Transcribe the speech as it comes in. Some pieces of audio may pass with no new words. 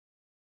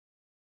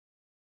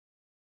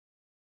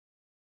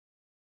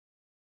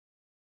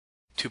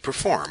To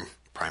perform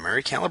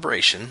primary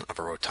calibration of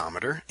a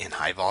rotometer and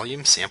high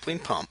volume sampling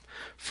pump,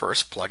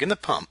 first plug in the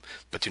pump,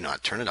 but do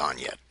not turn it on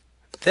yet.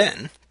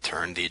 Then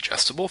turn the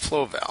adjustable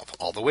flow valve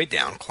all the way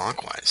down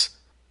clockwise.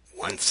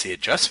 Once the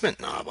adjustment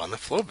knob on the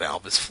flow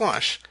valve is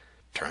flush,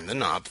 turn the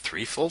knob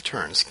 3 full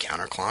turns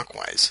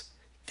counterclockwise.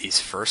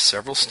 These first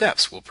several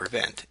steps will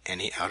prevent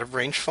any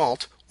out-of-range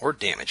fault or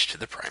damage to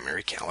the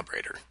primary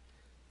calibrator.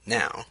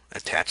 Now,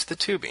 attach the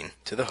tubing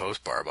to the hose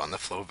barb on the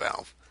flow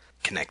valve.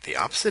 Connect the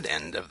opposite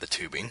end of the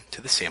tubing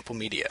to the sample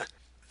media.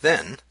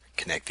 Then,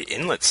 connect the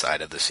inlet side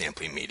of the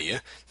sampling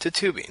media to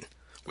tubing,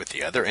 with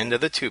the other end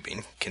of the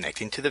tubing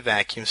connecting to the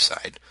vacuum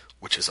side,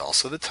 which is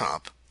also the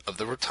top of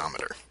the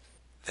rotometer.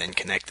 Then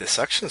connect the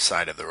suction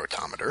side of the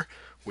rotometer,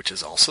 which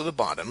is also the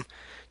bottom,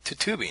 to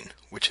tubing,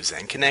 which is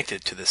then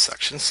connected to the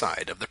suction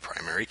side of the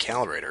primary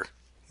calibrator.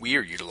 We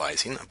are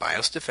utilizing a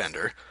BIOS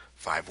Defender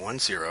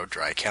 510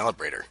 dry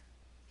calibrator.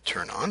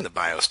 Turn on the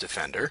BIOS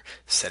Defender,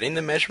 setting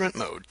the measurement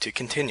mode to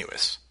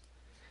continuous.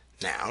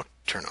 Now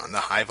turn on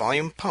the high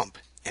volume pump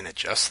and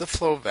adjust the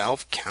flow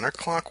valve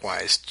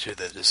counterclockwise to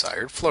the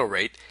desired flow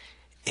rate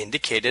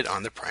indicated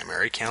on the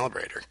primary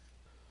calibrator.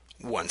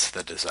 Once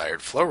the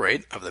desired flow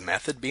rate of the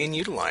method being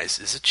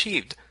utilized is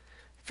achieved,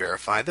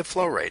 verify the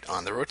flow rate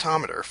on the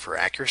rotometer for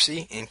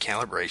accuracy and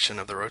calibration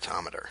of the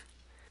rotometer.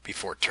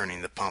 Before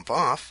turning the pump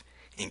off,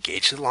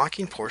 engage the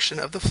locking portion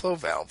of the flow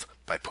valve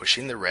by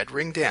pushing the red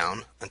ring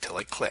down until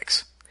it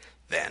clicks.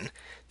 Then,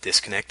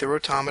 disconnect the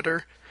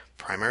rotometer,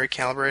 primary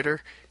calibrator,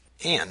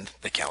 and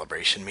the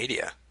calibration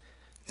media.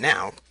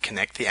 Now,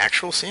 connect the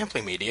actual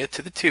sampling media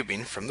to the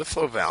tubing from the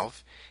flow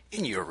valve,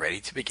 and you are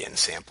ready to begin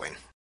sampling.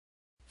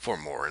 For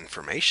more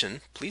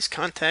information, please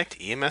contact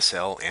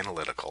EMSL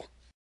Analytical.